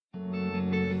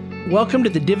Welcome to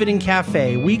the Dividend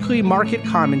Cafe, weekly market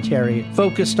commentary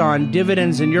focused on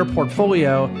dividends in your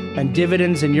portfolio and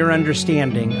dividends in your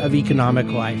understanding of economic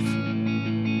life.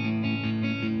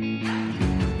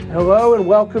 Hello and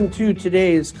welcome to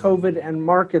today's COVID and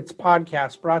Markets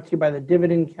podcast brought to you by the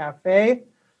Dividend Cafe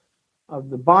of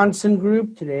the Bahnsen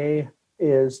Group. Today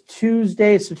is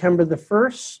Tuesday, September the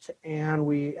 1st, and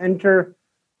we enter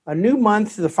a new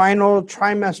month, the final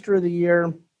trimester of the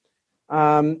year.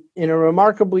 In a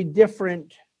remarkably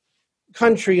different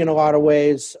country in a lot of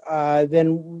ways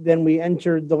than we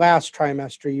entered the last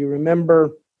trimester. You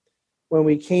remember when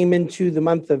we came into the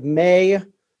month of May,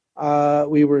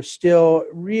 we were still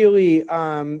really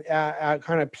at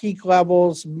kind of peak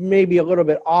levels, maybe a little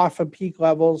bit off of peak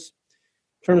levels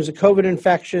in terms of COVID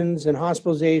infections and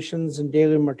hospitalizations and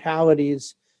daily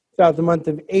mortalities. Throughout the month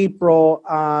of April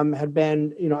had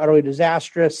been, utterly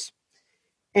disastrous.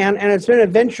 And it's been an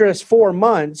adventurous 4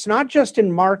 months, not just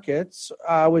in markets,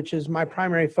 which is my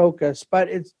primary focus, but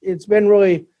it's been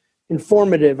really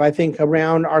informative, I think,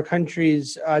 around our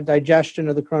country's digestion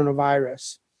of the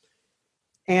coronavirus.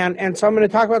 And so I'm going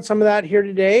to talk about some of that here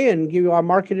today and give you our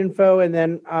market info. And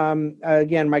then,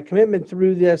 again, my commitment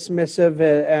through this missive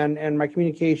and my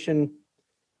communication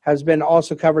has been to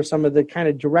also cover some of the kind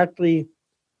of directly,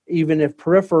 even if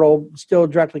peripheral, still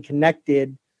directly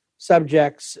connected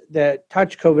subjects that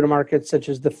touch COVID markets, such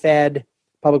as the Fed,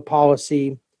 public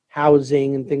policy,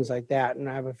 housing, and things like that. And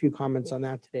I have a few comments on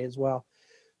that today as well.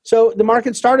 So the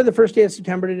market started the first day of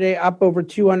September today, up over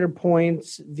 200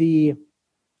 points. The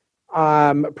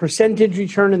percentage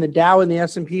return in the Dow and the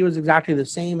S&P was exactly the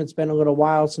same. It's been a little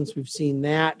while since we've seen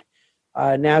that.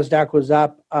 NASDAQ was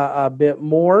up a bit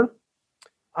more.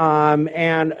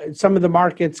 And some of the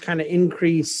markets kind of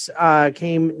increase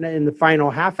came in the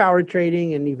final half-hour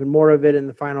trading, and even more of it in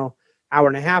the final hour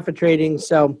and a half of trading.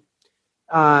 So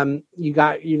you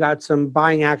got some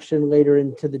buying action later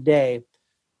into the day.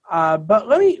 But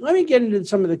let me get into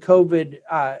some of the COVID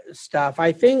stuff.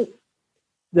 I think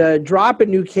the drop in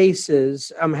new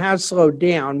cases has slowed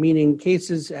down, meaning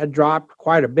cases had dropped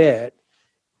quite a bit,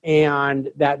 and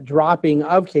that dropping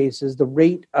of cases, the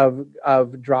rate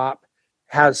of drop,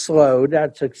 has slowed.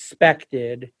 That's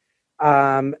expected.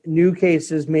 New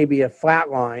cases maybe have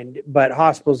flatlined, but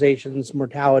hospitalizations,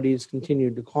 mortalities continue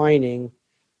declining.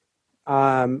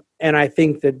 And I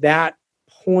think that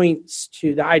points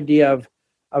to the idea of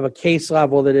a case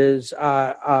level that is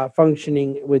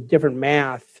functioning with different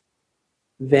math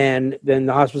than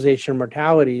the hospitalization and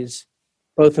mortalities,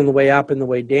 both on the way up and the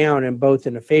way down, and both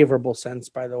in a favorable sense,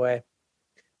 by the way,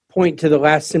 point to the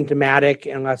less symptomatic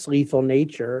and less lethal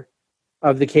nature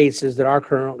of the cases that are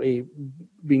currently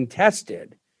being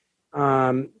tested.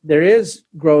 There is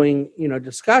growing,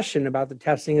 discussion about the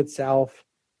testing itself,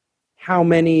 how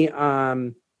many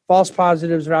false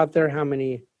positives are out there, how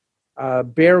many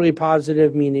barely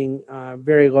positive, meaning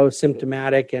very low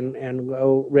symptomatic and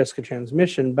low risk of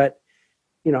transmission. But,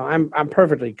 I'm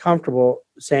perfectly comfortable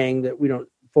saying that we don't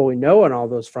fully know on all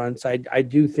those fronts. I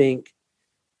do think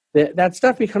that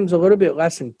stuff becomes a little bit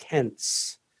less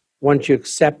intense once you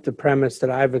accept the premise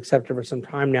that I've accepted for some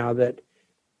time now, that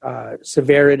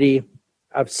severity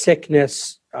of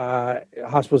sickness,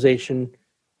 hospitalization,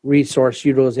 resource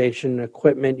utilization,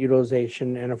 equipment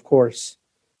utilization, and of course,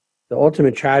 the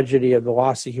ultimate tragedy of the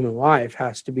loss of human life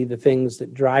has to be the things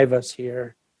that drive us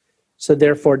here. So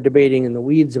therefore, debating in the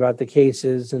weeds about the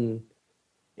cases and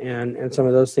some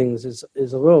of those things is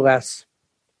a little less,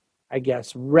 I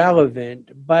guess,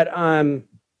 relevant. But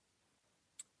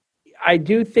I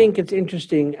do think it's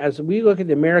interesting as we look at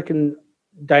the American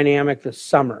dynamic this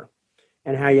summer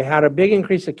and how you had a big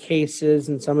increase of cases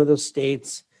in some of those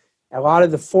states, a lot of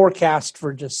the forecast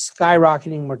for just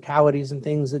skyrocketing mortalities and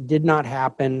things that did not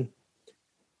happen,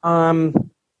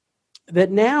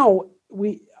 that now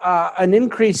an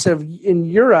increase in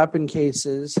Europe in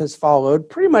cases has followed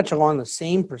pretty much along the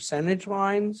same percentage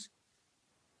lines.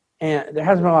 And there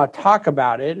hasn't been a lot of talk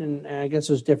about it, and I guess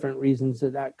there's different reasons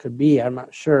that could be. I'm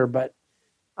not sure, but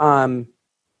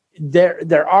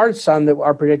there are some that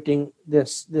are predicting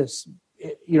this.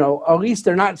 At least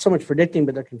they're not so much predicting,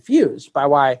 but they're confused by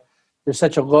why there's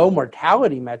such a low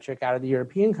mortality metric out of the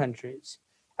European countries,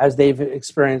 as they've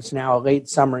experienced now a late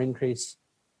summer increase.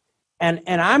 And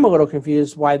I'm a little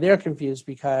confused why they're confused,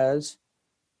 because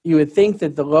you would think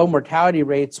that the low mortality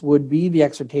rates would be the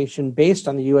expectation based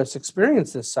on the U.S.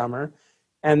 experience this summer,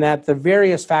 and that the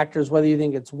various factors, whether you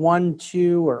think it's 1,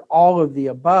 2, or all of the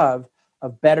above,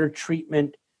 of better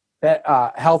treatment,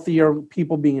 healthier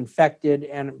people being infected,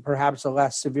 and perhaps a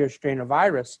less severe strain of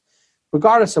virus,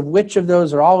 regardless of which of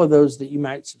those or all of those that you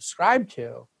might subscribe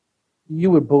to,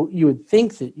 you would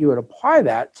think that you would apply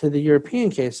that to the European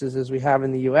cases as we have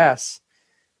in the U.S.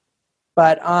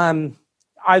 But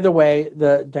either way,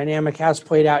 the dynamic has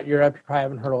played out in Europe. You probably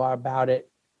haven't heard a lot about it.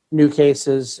 New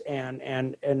cases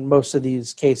and most of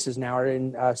these cases now are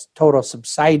in a total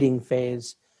subsiding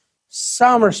phase.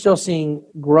 Some are still seeing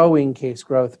growing case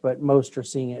growth, but most are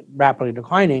seeing it rapidly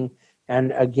declining.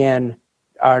 And again,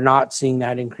 are not seeing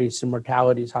that increase in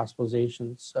mortalities,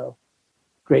 hospitalizations. So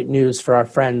great news for our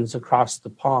friends across the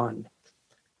pond.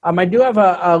 I do have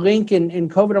a link in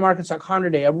covidamarkets.com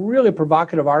today, a really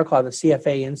provocative article at the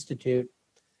CFA Institute,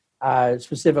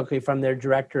 specifically from their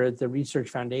director at the Research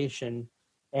Foundation.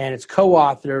 And it's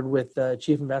co-authored with the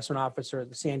chief investment officer at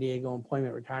the San Diego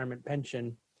Employment Retirement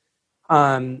Pension,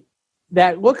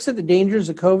 that looks at the dangers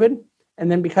of COVID. And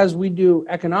then because we do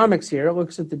economics here, it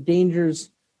looks at the dangers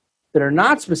that are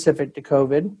not specific to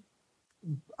COVID,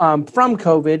 from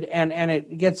COVID. And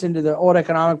it gets into the old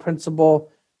economic principle,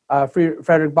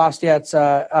 Frederick Bastiat's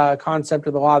concept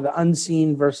of the law of the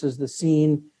unseen versus the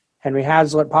seen. Henry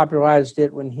Hazlitt popularized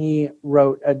it when he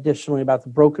wrote additionally about the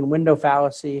broken window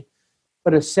fallacy.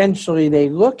 But essentially, they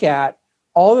look at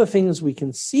all the things we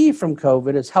can see from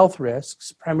COVID as health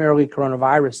risks, primarily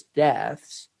coronavirus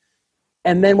deaths,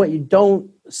 and then what you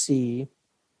don't see.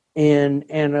 And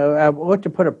I look to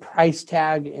put a price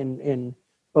tag in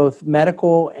both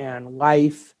medical and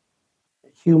life,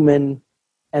 human,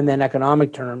 and then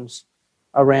economic terms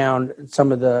around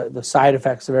some of the side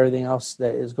effects of everything else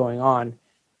that is going on.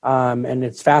 And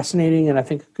it's fascinating and I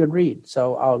think a good read.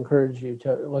 So I'll encourage you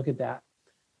to look at that.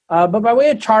 But by way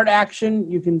of chart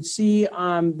action, you can see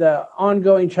the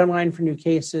ongoing trend line for new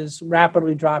cases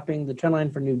rapidly dropping, the trend line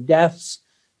for new deaths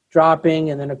dropping,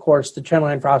 and then, of course, the trend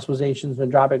line for hospitalizations has been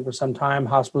dropping for some time.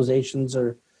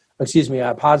 Positive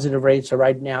rates are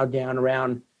right now down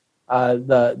around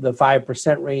the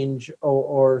 5% range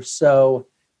or so.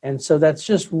 And so that's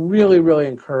just really, really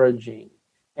encouraging.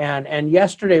 And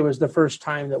yesterday was the first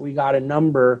time that we got a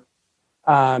number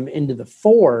into the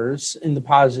fours in the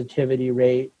positivity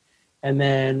rate. And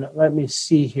then let me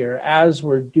see here. As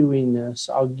we're doing this,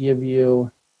 I'll give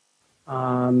you,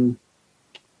 well,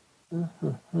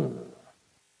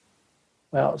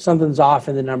 something's off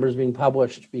in the numbers being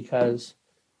published because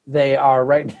they are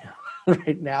right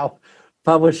now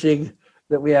publishing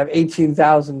that we have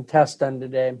 18,000 tests done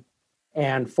today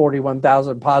and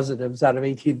 41,000 positives out of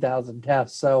 18,000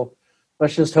 tests. So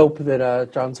let's just hope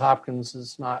that Johns Hopkins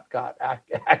has not got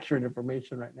accurate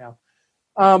information right now.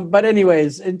 But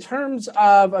anyways, in terms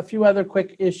of a few other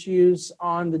quick issues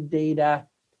on the data,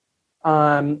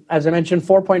 as I mentioned,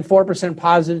 4.4%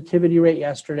 positivity rate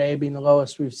yesterday being the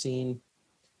lowest we've seen.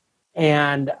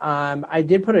 And I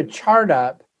did put a chart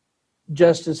up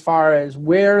just as far as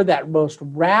where that most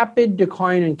rapid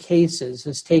decline in cases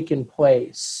has taken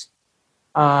place.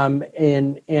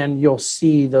 And you'll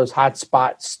see those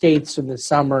hotspot states in the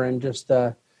summer and just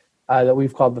that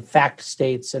we've called the fact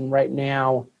states. And right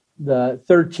now, the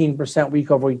 13%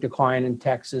 week-over-week decline in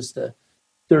Texas, the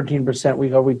 13%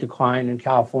 week-over-week decline in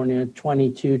California,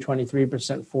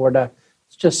 23% Florida.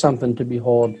 It's just something to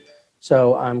behold.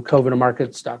 So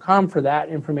covidamarkets.com for that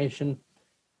information.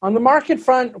 On the market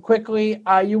front, quickly,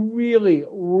 you really,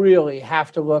 really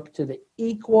have to look to the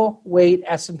equal weight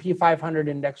S&P 500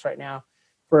 index right now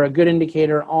for a good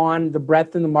indicator on the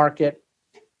breadth in the market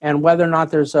and whether or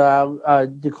not there's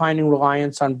a declining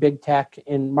reliance on big tech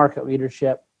in market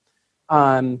leadership.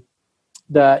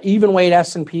 The even weight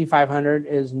S&P 500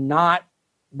 is not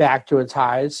back to its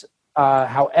highs.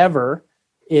 However,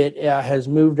 it has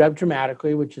moved up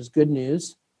dramatically, which is good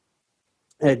news.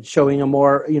 It's showing a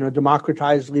more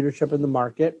democratized leadership in the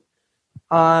market.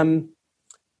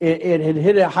 It had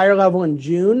hit a higher level in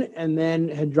June and then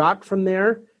had dropped from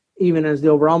there, even as the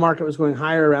overall market was going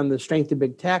higher around the strength of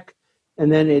big tech. And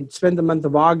then it spent the month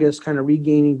of August kind of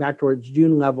regaining back to where its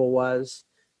June level was.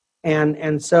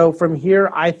 And so from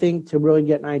here, I think to really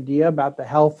get an idea about the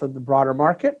health of the broader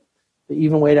market, the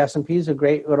even weight S&P is a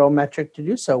great little metric to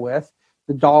do so with.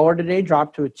 The dollar today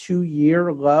dropped to a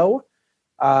 2-year low.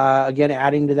 Again,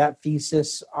 adding to that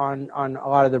thesis on a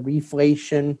lot of the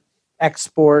reflation,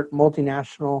 export,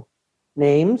 multinational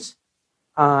names.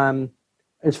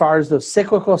 As far as those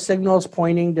cyclical signals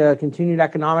pointing to continued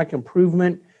economic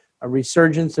improvement, a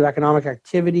resurgence of economic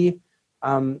activity,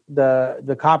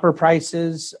 the copper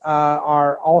prices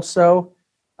are also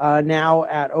now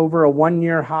at over a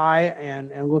 1-year high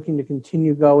and looking to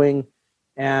continue going.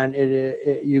 And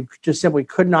you just simply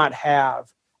could not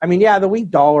have. I mean, the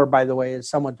weak dollar, by the way, is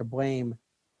somewhat to blame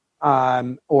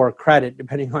or credit,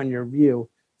 depending on your view,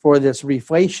 for this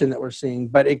reflation that we're seeing.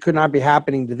 But it could not be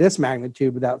happening to this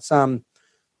magnitude without some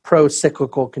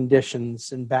pro-cyclical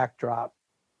conditions and backdrop.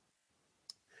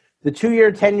 The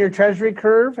 2-year, 10-year Treasury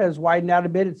curve has widened out a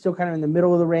bit. It's still kind of in the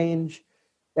middle of the range.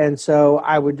 And so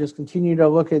I would just continue to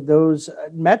look at those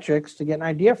metrics to get an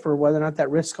idea for whether or not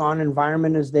that risk-on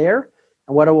environment is there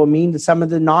and what it will mean to some of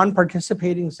the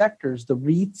non-participating sectors, the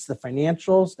REITs, the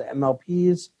financials, the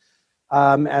MLPs.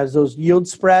 As those yield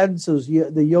spreads,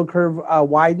 the yield curve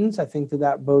widens, I think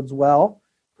that bodes well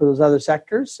for those other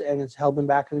sectors, and it's held them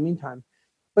back in the meantime.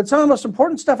 But some of the most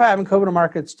important stuff I have in COVID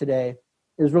markets today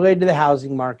is related to the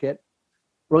housing market,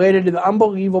 related to the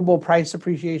unbelievable price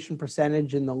appreciation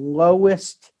percentage in the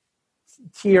lowest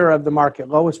tier of the market,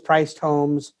 lowest priced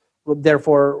homes,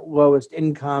 therefore lowest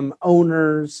income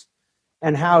owners,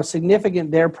 and how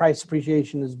significant their price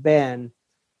appreciation has been,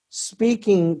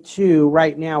 speaking to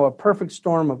right now a perfect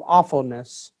storm of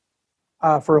awfulness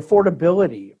for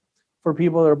affordability for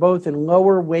people that are both in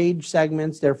lower wage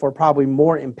segments, therefore probably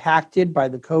more impacted by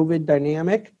the COVID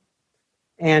dynamic,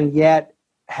 and yet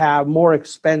have more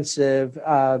expensive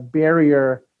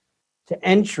barrier to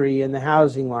entry in the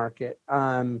housing market.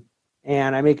 And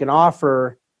I make an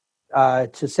offer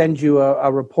to send you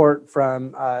a report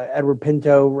from Edward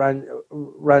Pinto,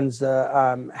 runs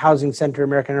the Housing Center,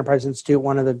 American Enterprise Institute,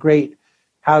 one of the great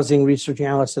housing research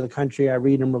analysts of the country. I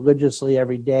read him religiously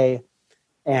every day,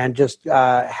 and just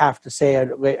have to say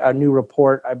a new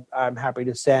report I'm happy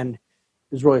to send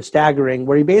is really staggering,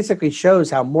 where he basically shows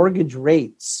how mortgage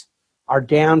rates are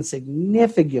down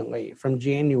significantly from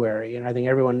January, and I think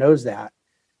everyone knows that.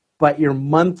 But your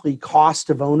monthly cost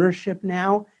of ownership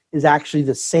now is actually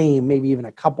the same, maybe even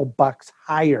a couple bucks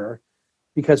higher,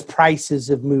 because prices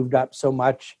have moved up so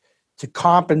much to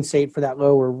compensate for that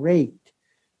lower rate.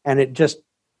 And it just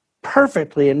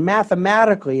perfectly and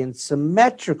mathematically and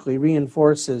symmetrically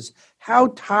reinforces how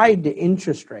tied to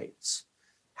interest rates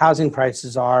housing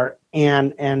prices are.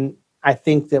 And I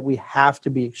think that we have to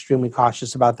be extremely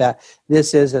cautious about that.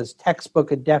 This is as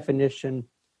textbook a definition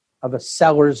of a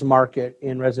seller's market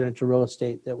in residential real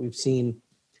estate that we've seen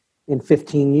in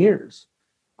 15 years.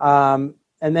 And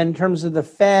then in terms of the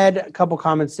Fed, a couple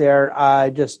comments there.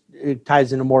 It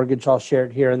ties into mortgage. I'll share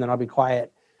it here and then I'll be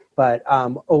quiet. But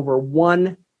over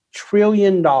 $1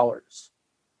 trillion,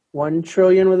 $1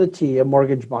 trillion with a T, of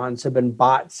mortgage bonds have been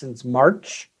bought since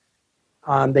March.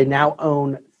 They now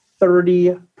own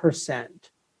 30%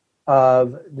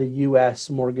 of the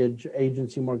U.S. mortgage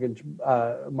agency mortgage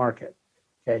market.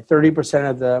 Okay, 30%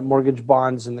 of the mortgage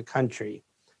bonds in the country,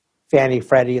 Fannie,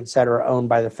 Freddie, et cetera, owned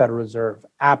by the Federal Reserve.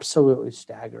 Absolutely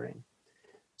staggering.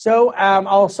 So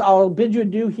I'll bid you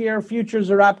adieu here.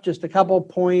 Futures are up just a couple of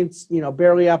points,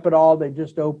 barely up at all. They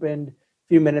just opened a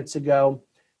few minutes ago.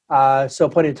 So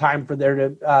plenty of time for there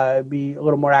to be a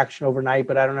little more action overnight,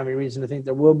 but I don't have any reason to think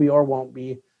there will be or won't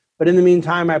be. But in the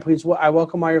meantime, I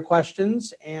welcome all your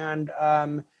questions, and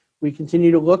we continue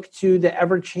to look to the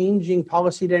ever-changing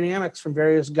policy dynamics from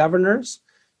various governors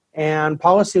and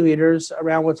policy leaders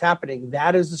around what's happening.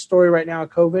 That is the story right now of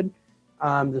COVID.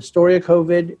 The story of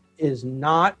COVID is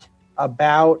not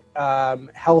about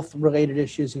health-related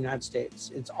issues in the United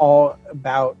States. It's all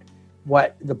about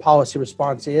what the policy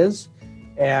response is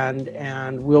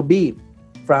and will be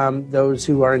from those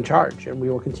who are in charge. And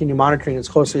we will continue monitoring as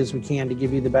closely as we can to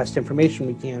give you the best information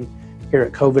we can here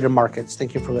at COVID and Markets.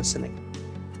 Thank you for listening.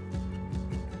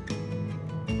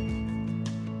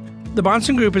 The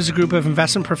Bahnsen Group is a group of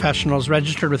investment professionals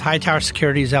registered with Hightower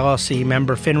Securities, LLC,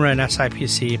 member FINRA and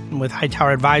SIPC, and with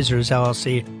Hightower Advisors,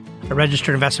 LLC, a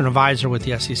registered investment advisor with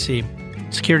the SEC.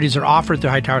 Securities are offered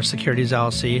through Hightower Securities,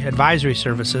 LLC. Advisory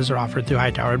services are offered through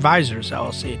Hightower Advisors,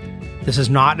 LLC. This is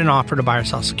not an offer to buy or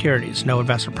sell securities. No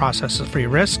investment process is free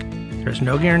of risk. There is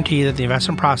no guarantee that the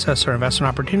investment process or investment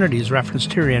opportunities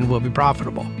referenced herein will be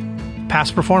profitable.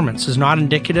 Past performance is not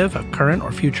indicative of current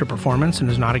or future performance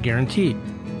and is not a guarantee.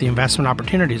 The investment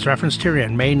opportunities referenced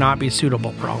herein may not be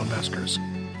suitable for all investors.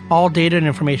 All data and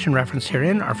information referenced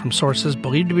herein are from sources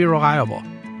believed to be reliable.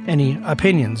 Any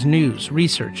opinions, news,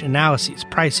 research, analyses,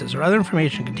 prices, or other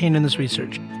information contained in this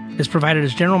research is provided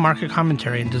as general market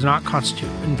commentary and does not constitute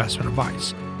investment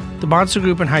advice. The Bahnsen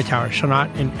Group and Hightower shall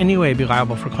not in any way be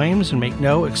liable for claims and make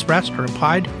no expressed or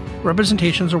implied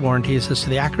representations or warranties as to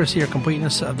the accuracy or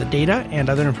completeness of the data and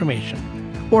other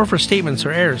information, or for statements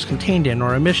or errors contained in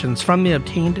or omissions from the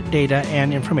obtained data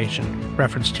and information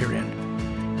referenced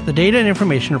herein. The data and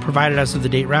information are provided as of the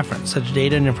date referenced. Such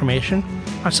data and information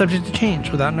are subject to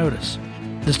change without notice.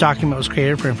 This document was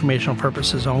created for informational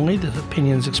purposes only. The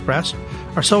opinions expressed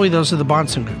are solely those of the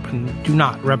Bahnsen Group and do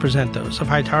not represent those of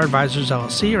Hightower Advisors,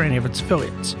 LLC, or any of its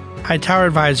affiliates. Hightower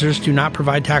Advisors do not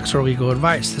provide tax or legal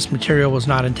advice. This material was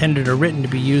not intended or written to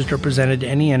be used or presented to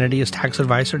any entity as tax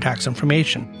advice or tax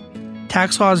information.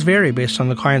 Tax laws vary based on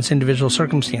the client's individual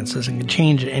circumstances and can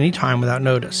change at any time without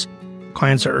notice.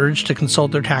 Clients are urged to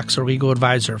consult their tax or legal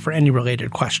advisor for any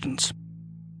related questions.